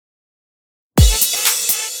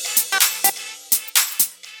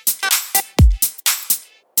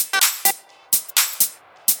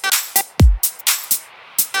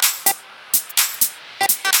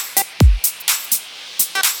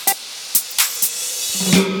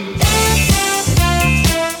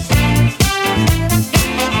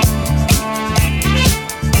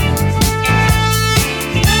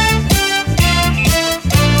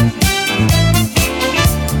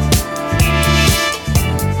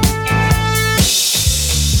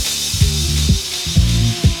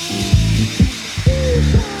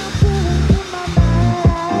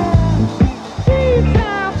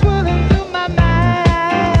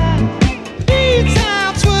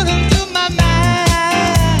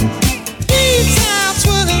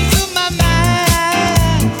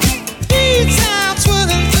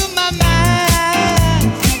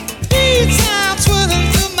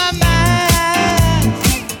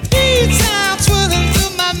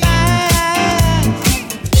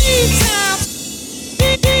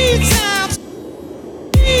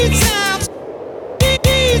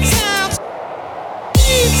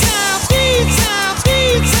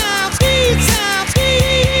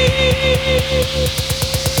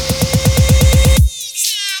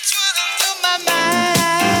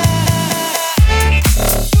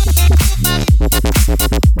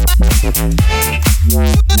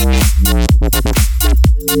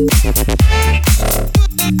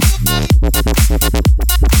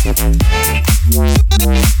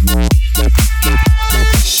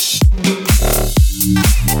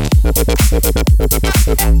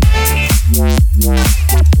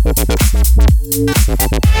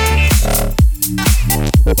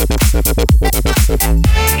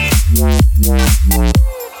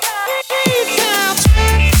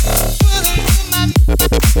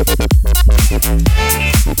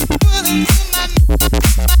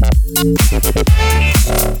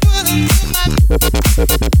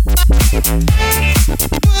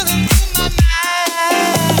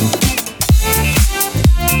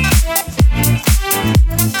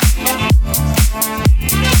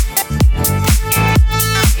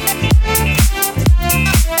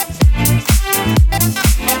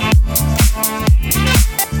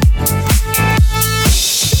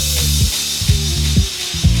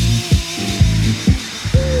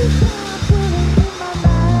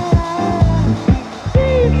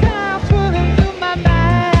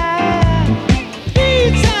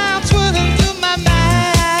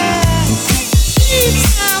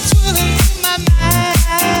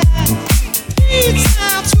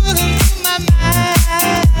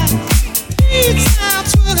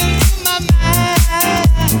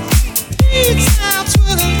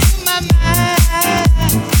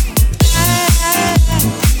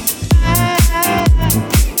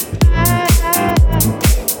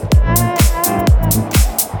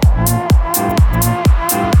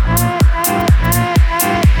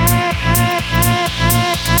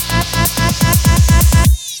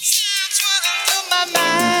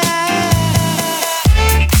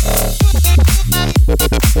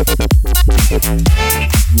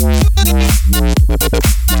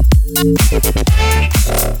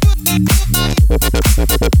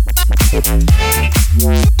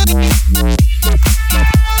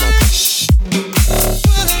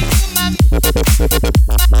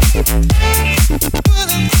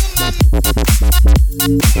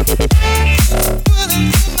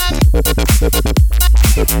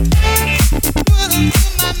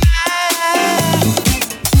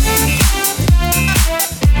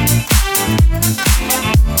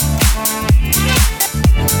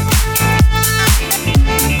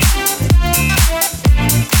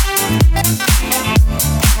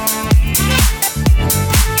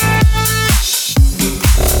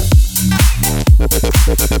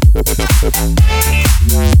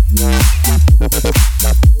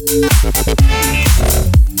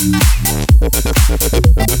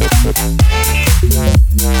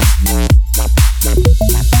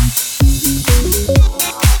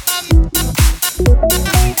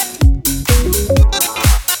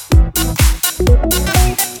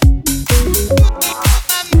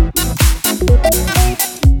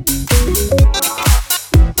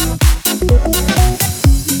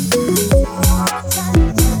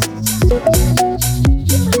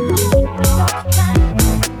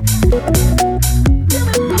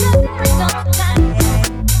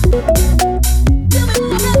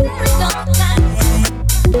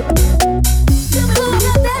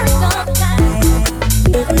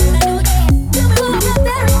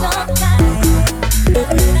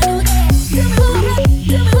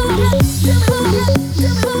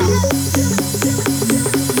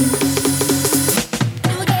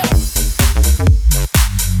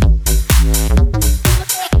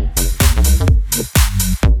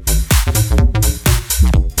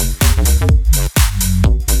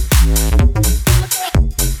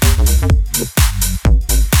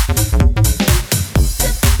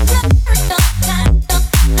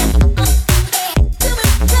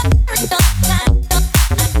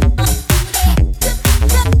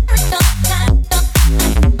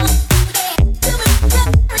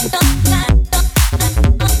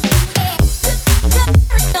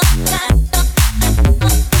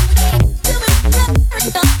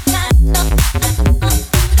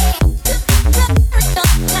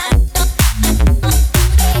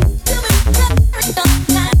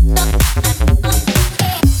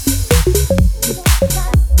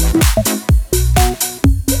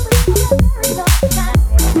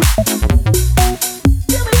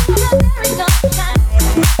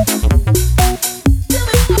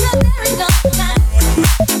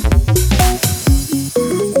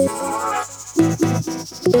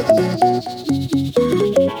Time.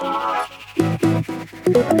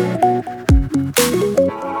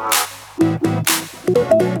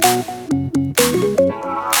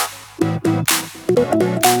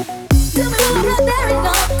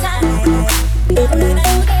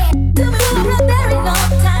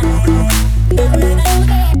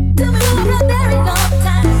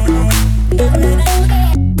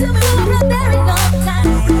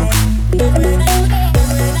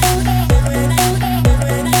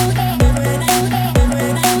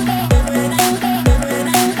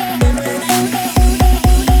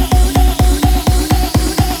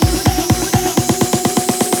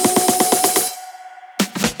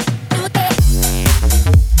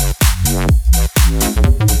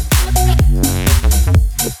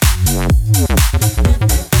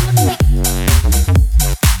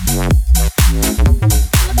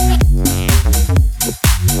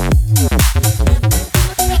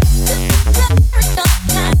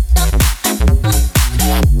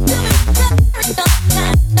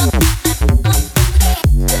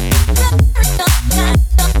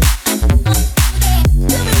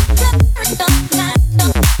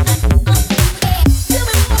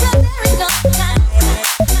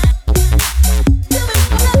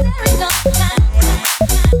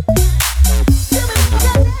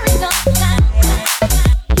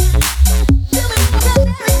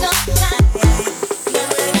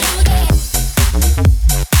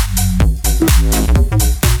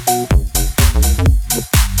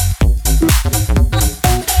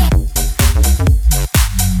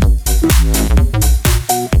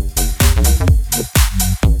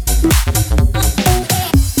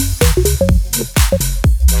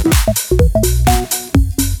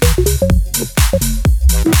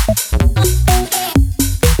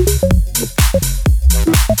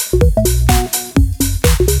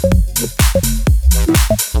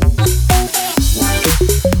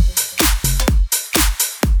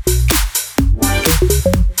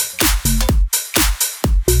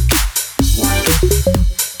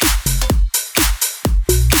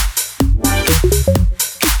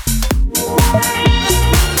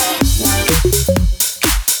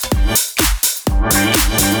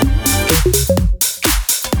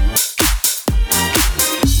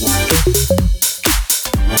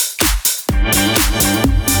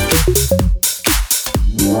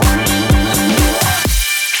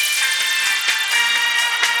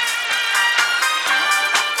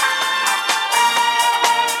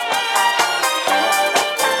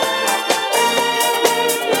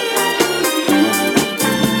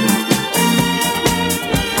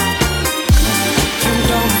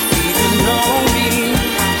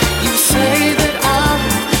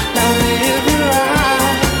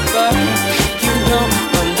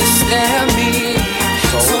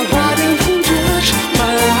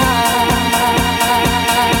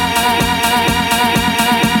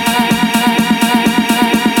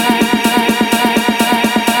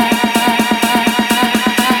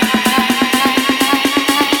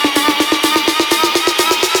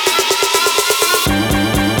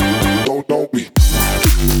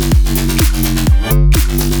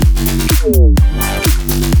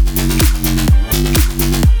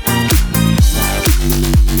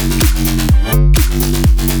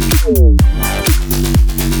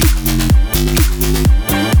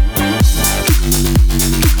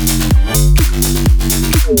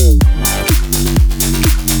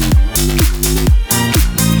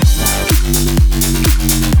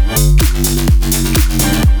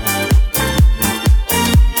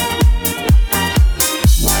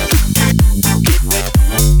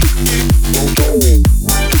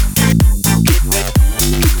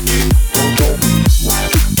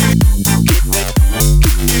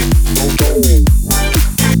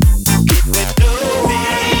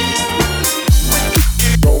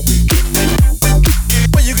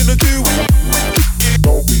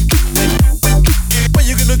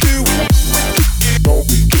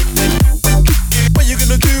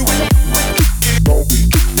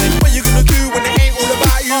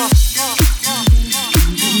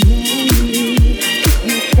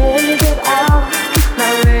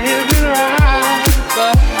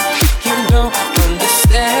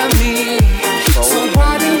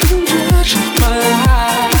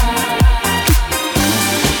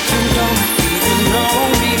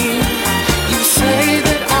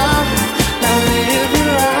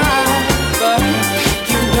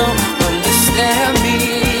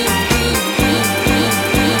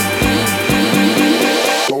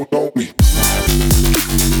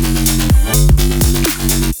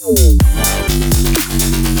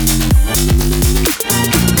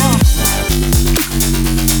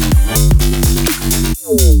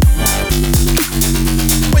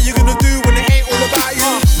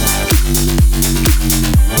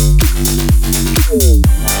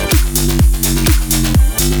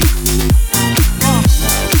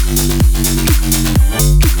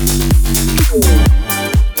 feel good.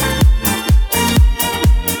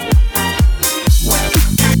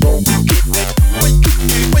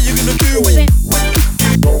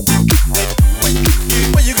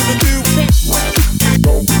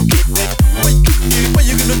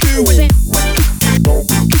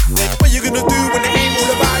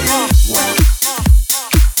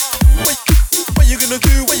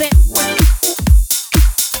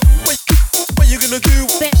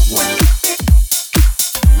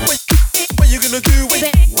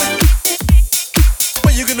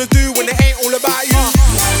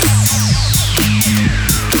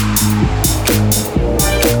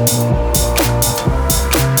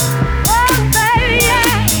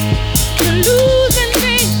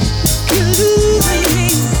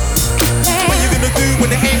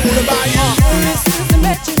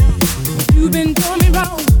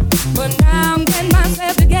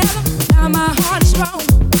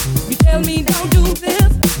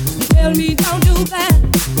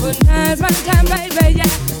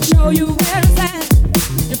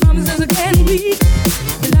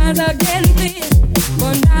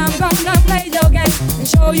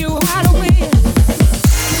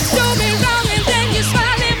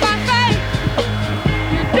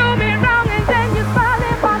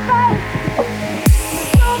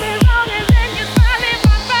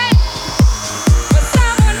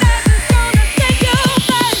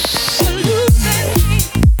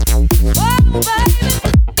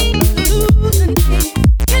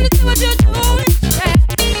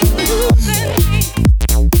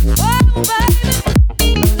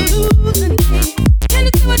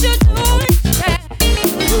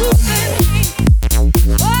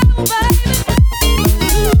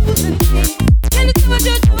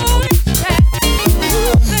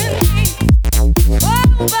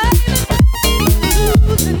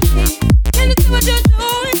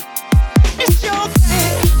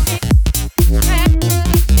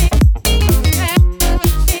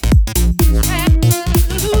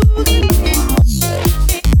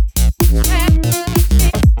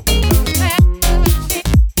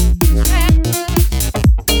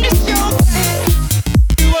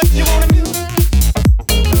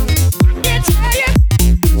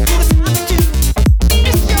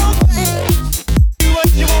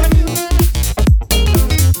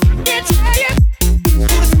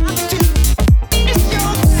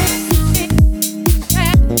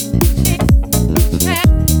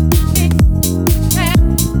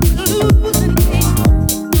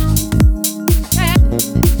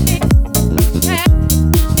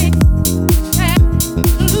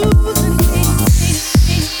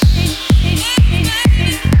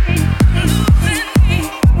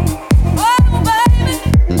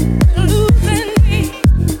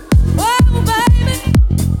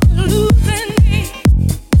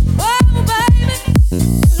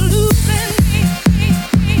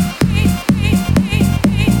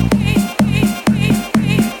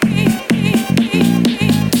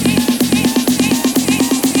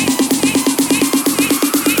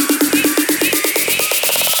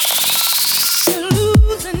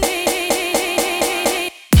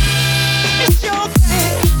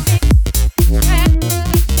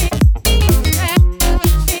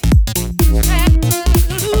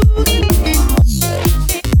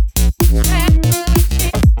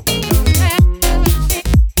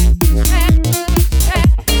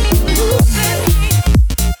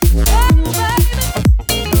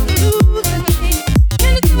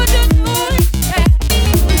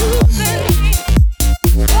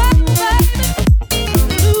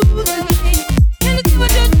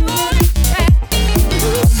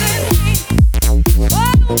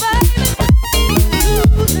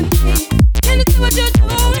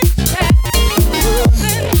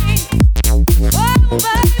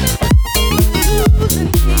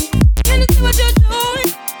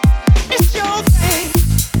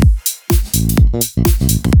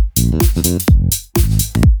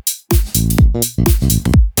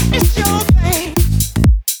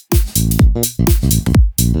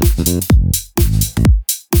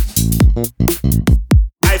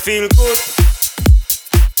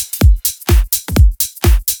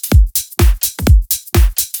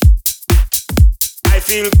 I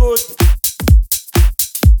feel good.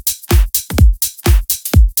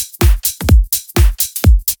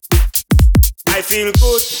 I feel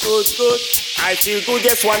good, good, good. I feel good,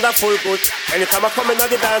 yes, wonderful, good. Anytime I come in on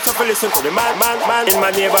the dance, I listen to the man in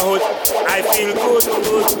my neighborhood. I feel good,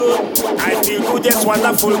 good, good. I feel good, yes,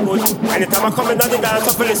 wonderful, good. Anytime I come in on the dance,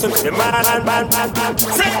 I listen to the man. I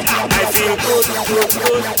feel good, good,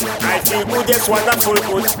 good. I feel good, yes, wonderful,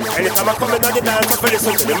 good. Anytime I come in on the dance, I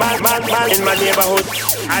listen to the man in my neighborhood.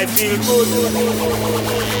 I feel good.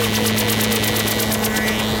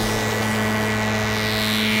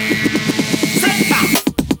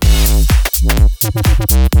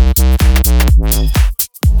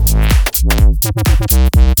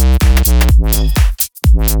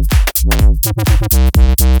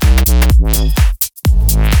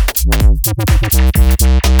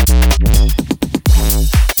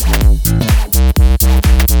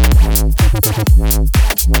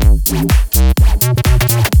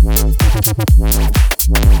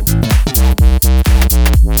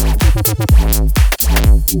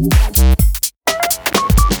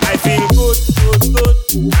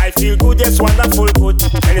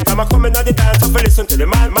 listen to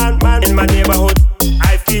the man in my neighborhood.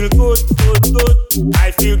 I feel good.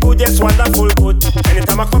 I feel good, yes, wonderful good.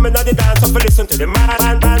 Anytime I come in the dance, I listen to the man.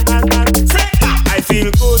 I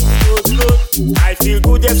feel good. I feel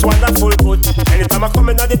good, yes, wonderful good. Anytime I come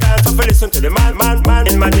in the dance, I listen to the man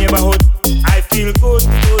in my neighborhood. I feel good.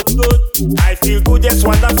 I feel good, yes,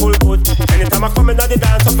 wonderful good. Anytime I come in the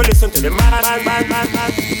dance, I listen to the man.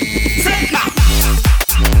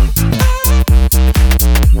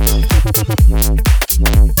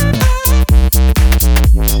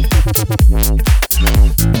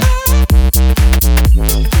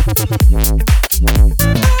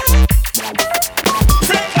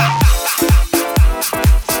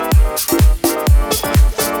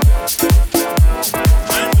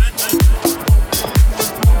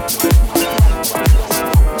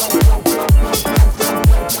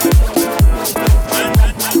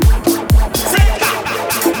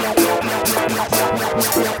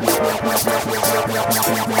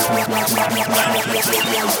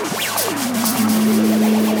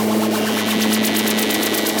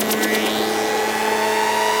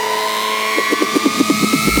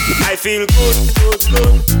 I feel good.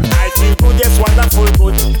 I feel good, yes, wonderful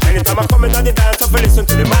good. Anytime I come in the dance, I listen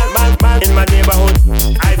to the man in my neighborhood.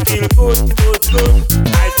 I feel good.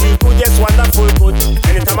 I feel good, yes, wonderful good.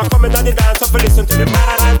 Anytime I come in the dance, I listen to the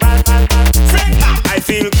man. I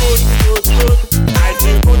feel good. I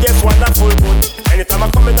feel good, yes, wonderful good. Anytime I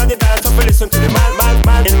come in the dance, I listen to the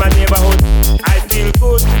man in my neighborhood. I feel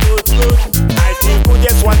good. I feel good,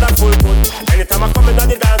 yes, wonderful good. Anytime I come in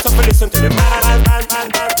the dance, I listen to the man.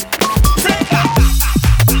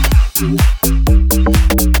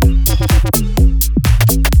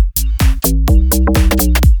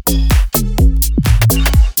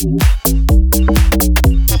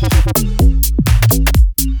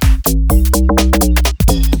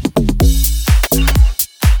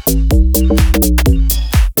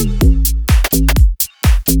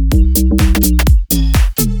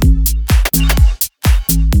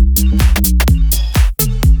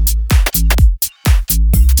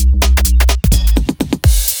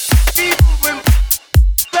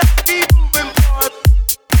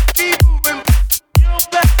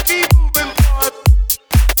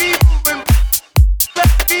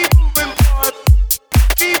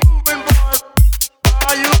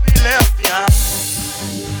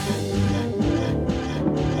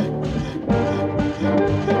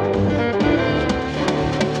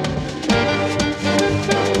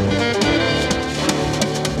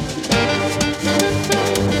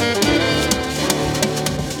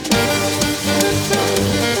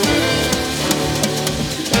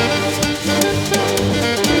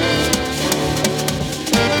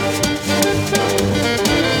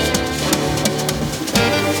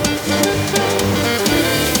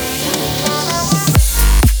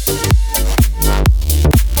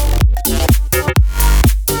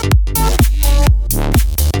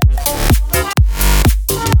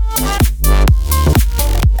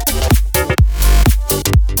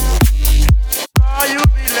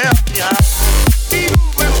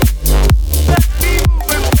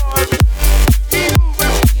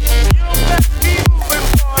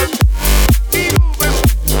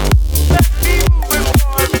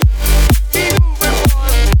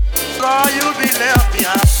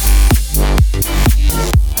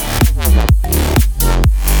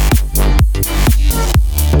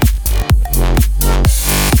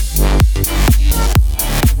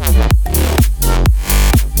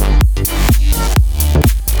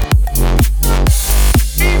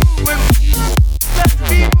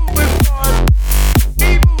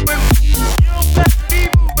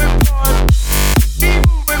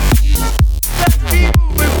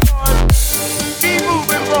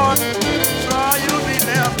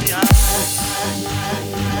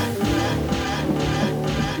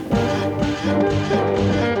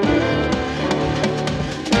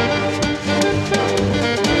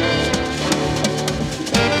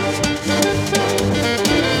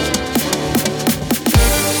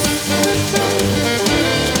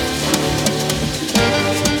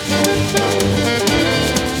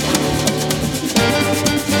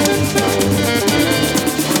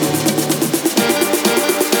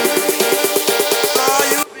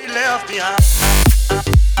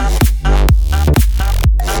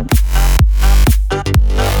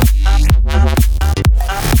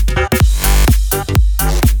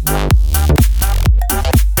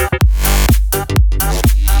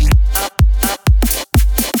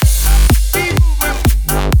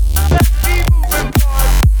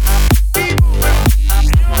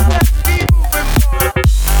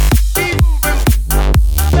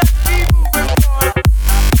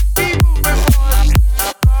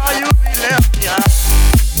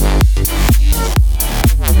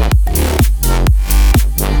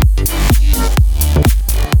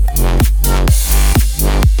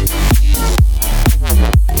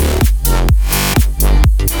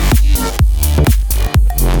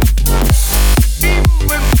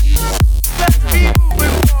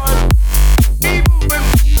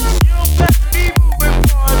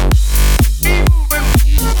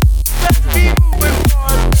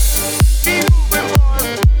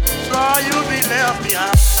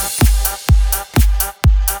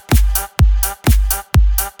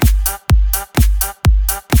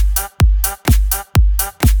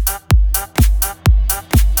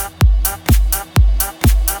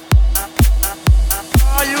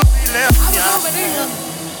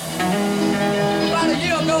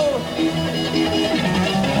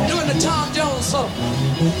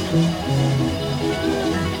 And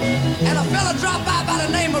a fella dropped by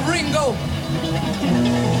the name of Ringo.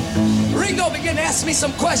 Ringo began to ask me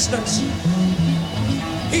some questions.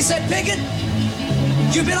 He said, Pickett,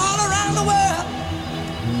 you've been all around the world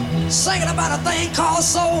singing about a thing called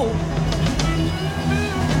soul.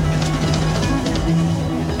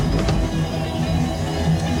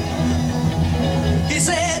 He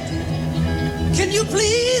said, can you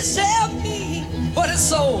please tell me what is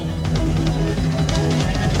soul?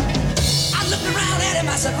 I looked around at him,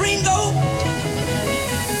 I said, Ringo.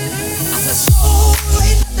 I said, soul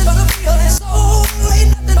ain't nothing but a feeling. Soul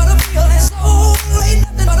ain't nothing but a feeling. Soul ain't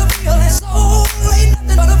nothing but a feeling. Soul ain't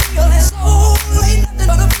nothing but a feeling. Soul ain't nothing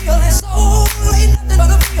but a feeling. Soul ain't nothing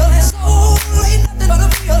but a feeling. Soul ain't nothing but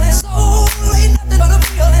a feeling. Soul ain't nothing but a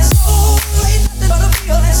feeling. Soul ain't nothing but a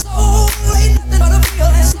feeling. Soul ain't nothing but a feeling. Soul ain't nothing but a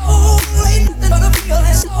feeling. Soul ain't nothing but a feeling.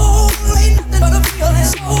 Soul ain't nothing but a feeling.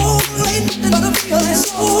 Soul ain't nothing but a feeling.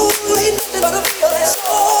 Soul ain't nothing but a feeling.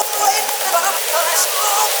 Soul.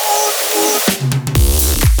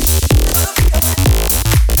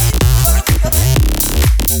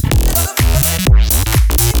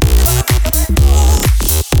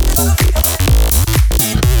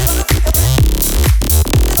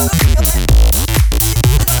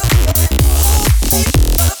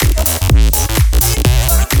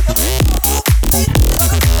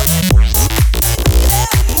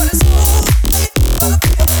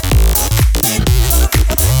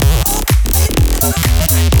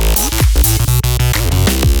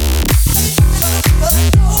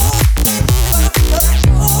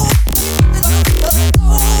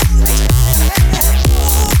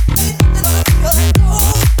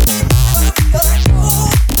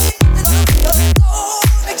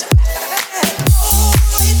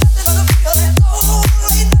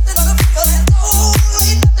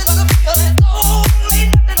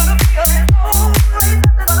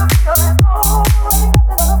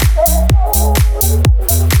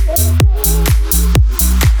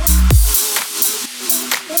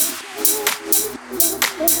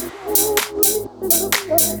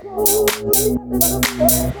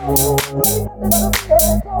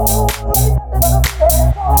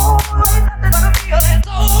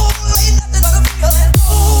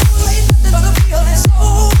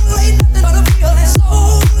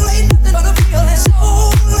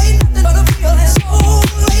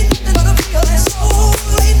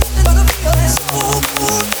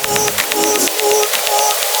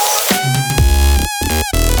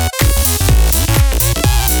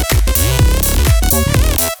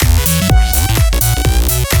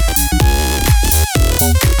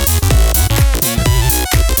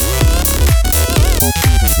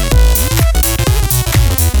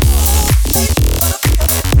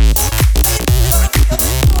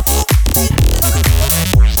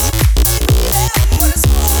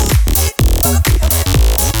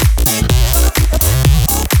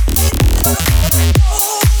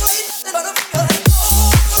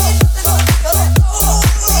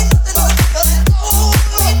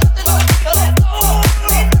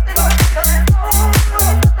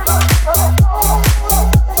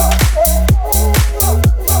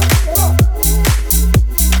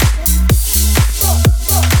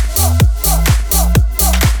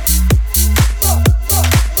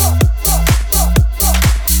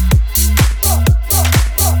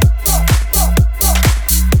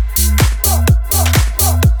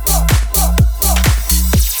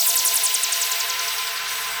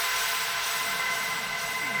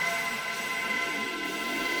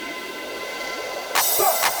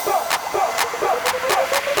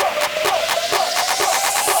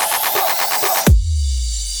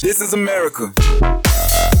 This is America.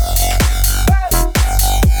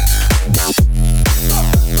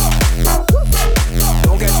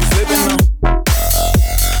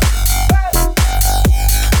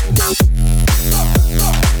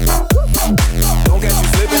 Don't catch you slipping now.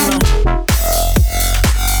 Don't catch you slipping now.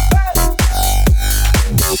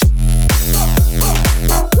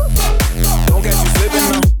 Don't catch you slipping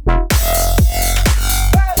now.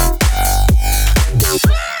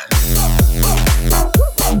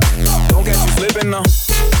 Don't catch you slipping now.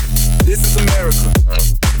 This is America.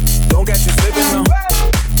 Don't catch you slipping now.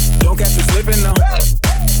 Don't catch you slipping now.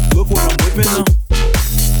 Look what I'm whipping now.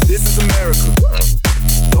 This is America.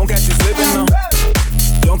 Don't catch you slipping now.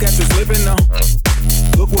 Don't catch you slipping now.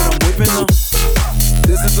 Look what I'm whipping now.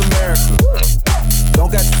 This is America.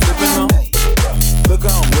 Don't catch you slipping now. Look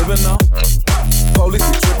how I'm living now. Police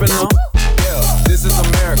be tripping now. Yeah, this is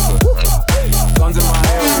America. Guns in my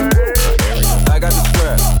area. I got the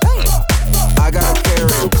strap. I gotta carry.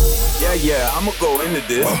 Yeah, I'ma go into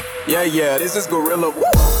this. Yeah, this is Gorilla.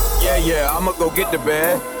 Yeah, yeah, I'ma go get the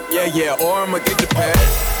bag. Yeah, yeah, or I'ma get the pad.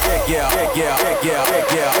 Yeah, yeah, yeah, yeah,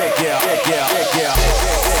 yeah, yeah, yeah, yeah, yeah, yeah, yeah.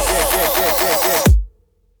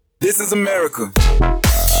 This is America.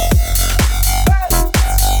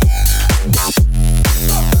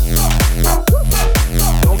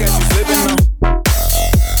 Don't catch you slipping now.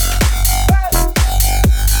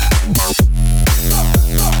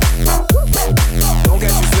 Don't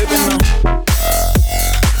catch you slipping now. Don't catch you slipping now.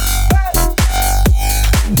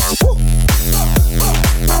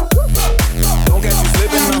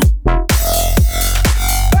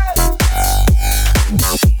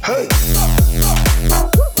 Hey.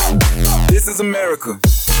 This is America.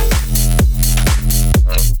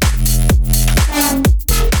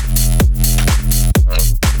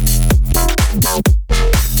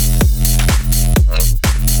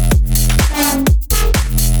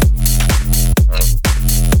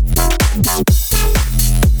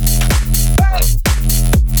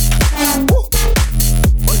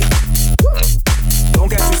 Don't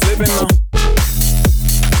catch you slipping now.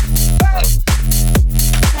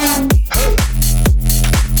 Hey.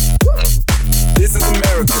 This is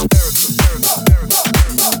America.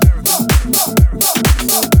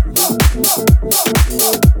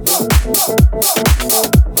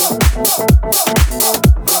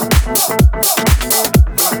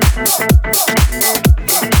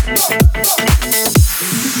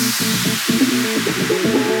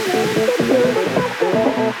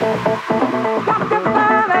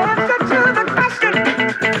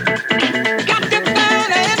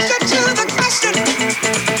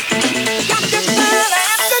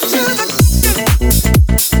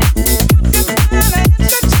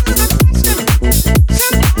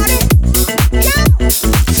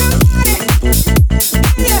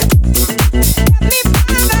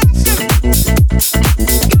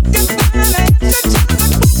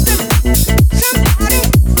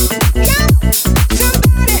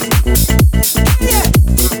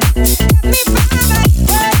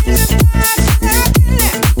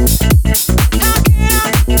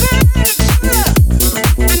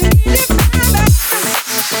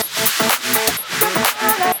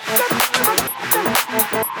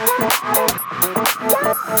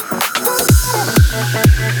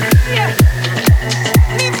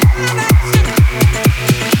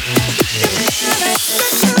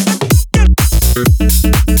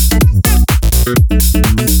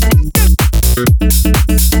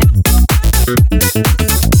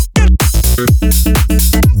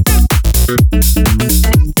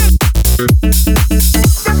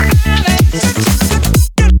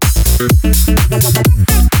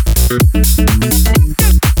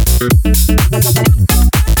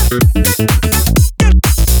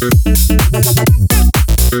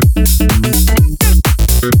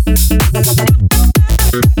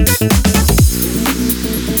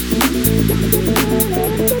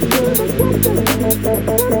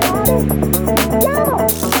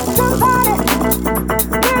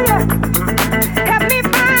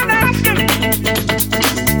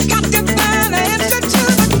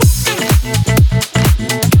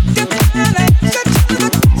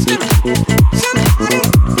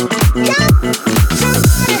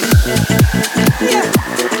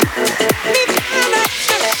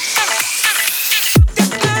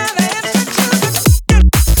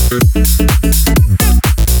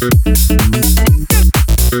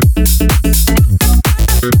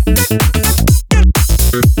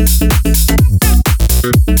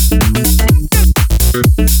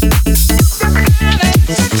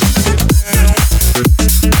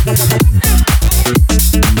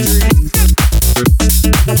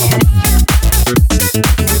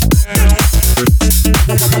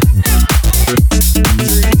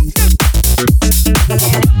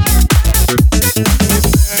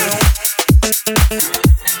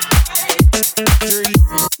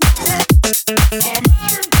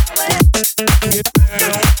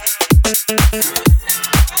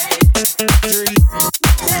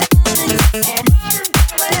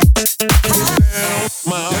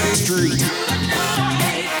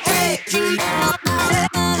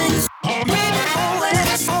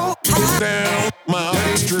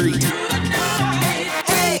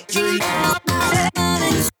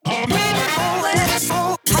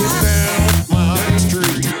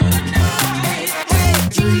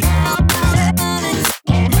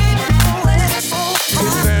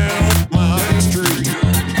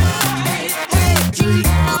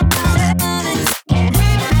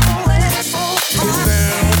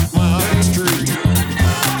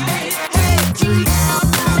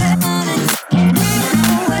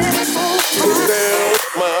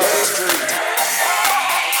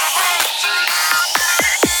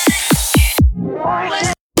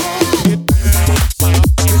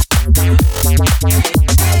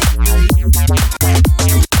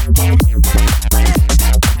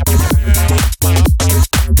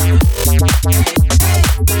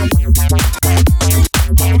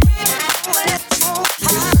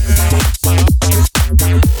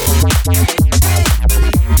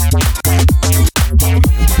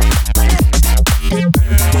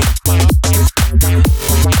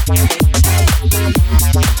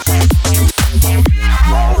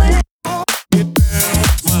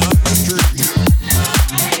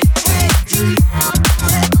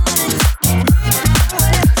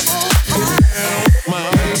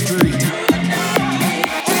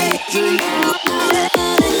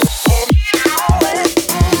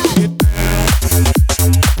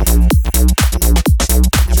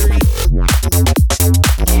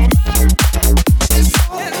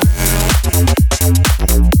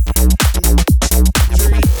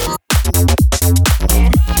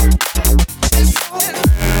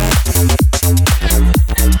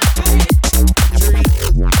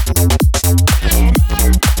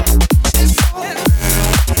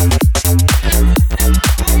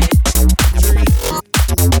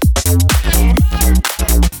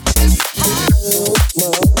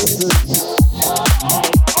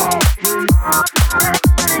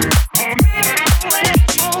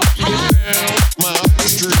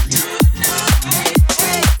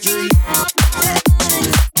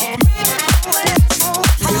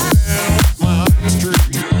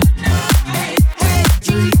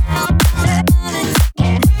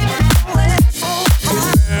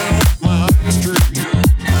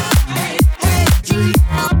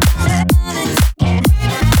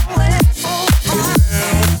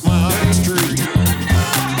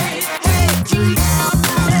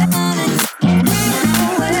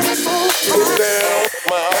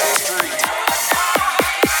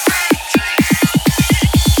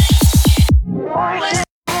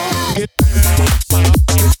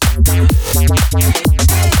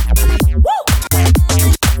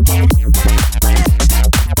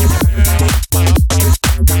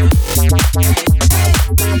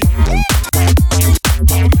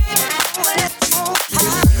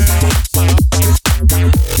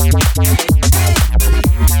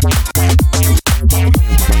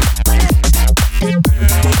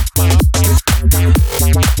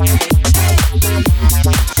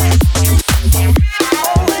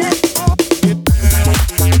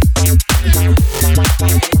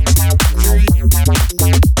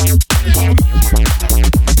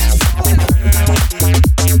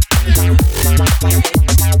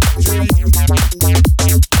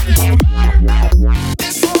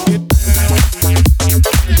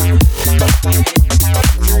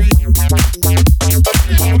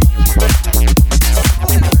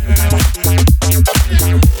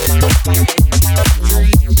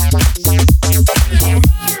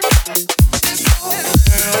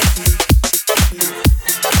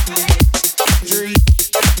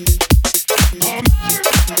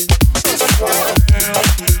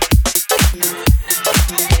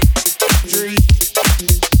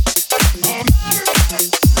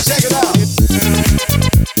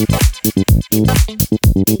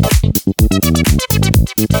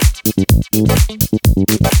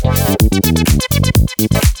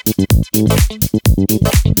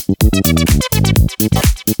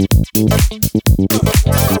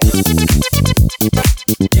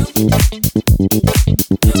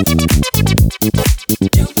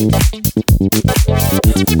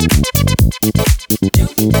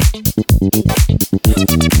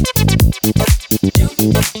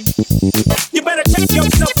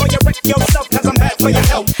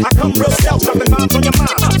 come real stealth, dropping bombs on your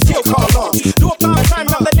mind. Still call on. Do a bomb crime,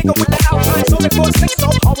 I'm the nigga with the outline. So before 6 so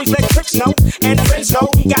always let tricks know. And friends know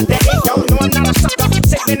he got that ego. No, I'm not a sucker,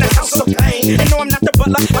 sitting in the house of pain. And no, I'm not the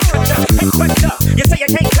butler, I cut ya, hey, cut ya. You say you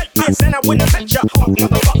can't cut this, and I wouldn't cut ya.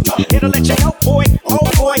 Motherfucker, it'll let you know, boy. Oh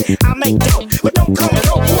boy, I make dough, but don't call me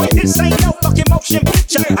no boy. This ain't no fucking motion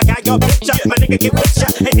picture. I got your picture, my nigga get with ya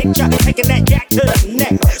and hit ya, taking that yak to the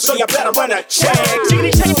neck. So you better run a check.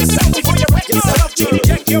 Genie, check yourself before you wreck yourself. Genie,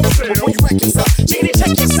 check yourself before you wreck yourself. Genie,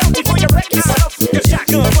 check yourself before you wreck yourself. Your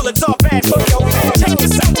shotgun bullets are bad for your head. Check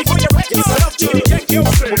yourself before you wreck yourself. Genie, check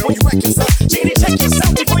yourself before you wreck yourself. Genie, check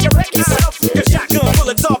yourself before you wreck yourself. Your shotgun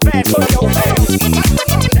bullets are bad for your head.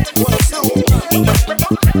 1, 2,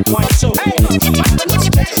 1, 2. Hey,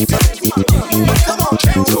 come on, Q.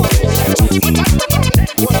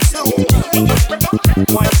 1, 2,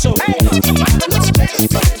 1, 2. Hey,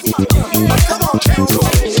 come on, Q.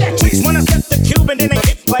 Tweets wanna step the cube and then they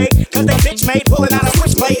get played. Cause they bitch made pulling out a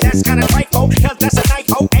switchblade. That's kinda trifle, cause that's a knife,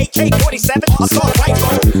 oh, AK-47, assault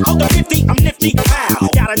rifle. Hold the 50, I'm nifty, wow,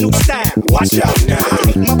 got a new style. Watch out now. I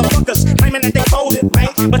hate motherfuckers claiming that they folded,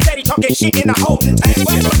 right? But steady talking shit in a holding tank.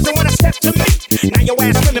 But you wanna step to me? Now your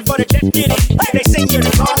ass swimming for the jet ditty. They sing you're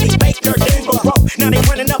the Carly Baker, Denver Bro. Now they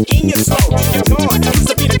running up in your slow. You're gone, used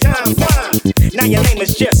to be the time one. Now your name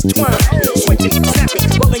is just Twine. Switching, snapping,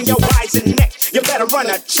 rolling your eyes and neck. You better run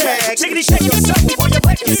a check. Jiggity check yourself before you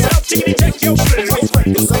wreck yourself. Jiggity check yourself before you wreck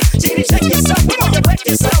yourself. Jiggity check yourself before you wreck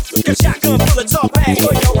yourself. Cause shotgun bullets are bad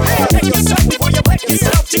for your head. Check yourself before you wreck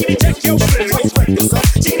yourself. Jiggity check yourself before you wreck yourself.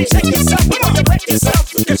 Jiggity check yourself before you wreck yourself.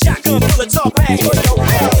 Cause shotgun bullets are bad for your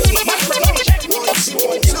head. Microphone check. 1, 2,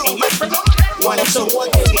 1, 2. Microphone 1, 2,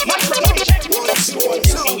 1, 2. Microphone check. 1, 2, 1,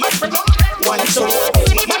 2. Microphone 1, 2.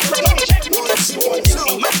 Microphone check. 1, 2, 1,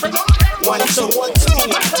 2. Microphone 1, 2, 1, 2.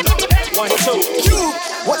 Microphone 1, 2. You,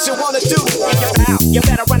 what you wanna do? You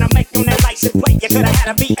better run a make on that license plate. You coulda had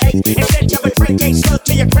a V8 instead of a Drake slug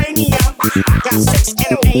to your cranium. I got 6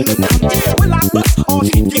 and I'm aiming up. Yeah, will I bust on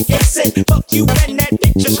if you guessing? Fuck you and that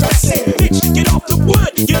bitch you're stressing. Bitch, get off the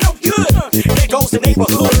wood, you're no good. There goes the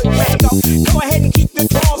neighborhood. Go ahead and keep your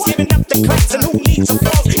draws, giving up the class and who needs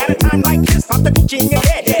applause at a time like this? Pop the Gucci in your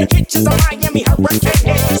head. Bitches are Miami hurricane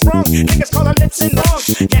head strong. Niggas call her lips and lungs.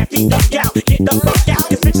 Can't be ducked out, get the fuck out.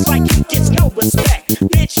 Cause bitches like you gets no respect.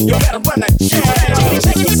 Bitch, you better run a check. Genie,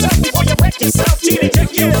 check yourself before you wreck yourself. Genie, check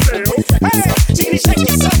yourself. Hey, Genie, check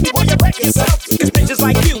yourself before you wreck yourself. Cause bitches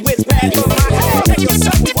like you is bad for my head. Check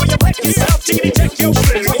yourself before you wreck yourself. Genie, check yourself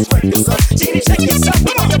before you wreck yourself. Genie, check yourself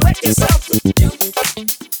before you wreck yourself.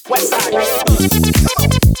 Westside, come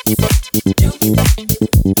on.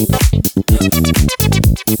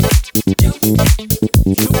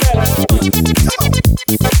 You better, come on.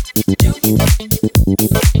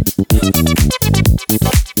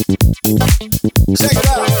 Check it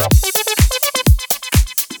out.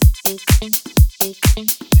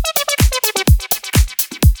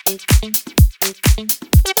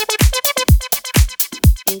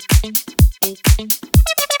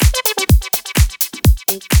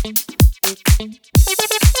 Thank you.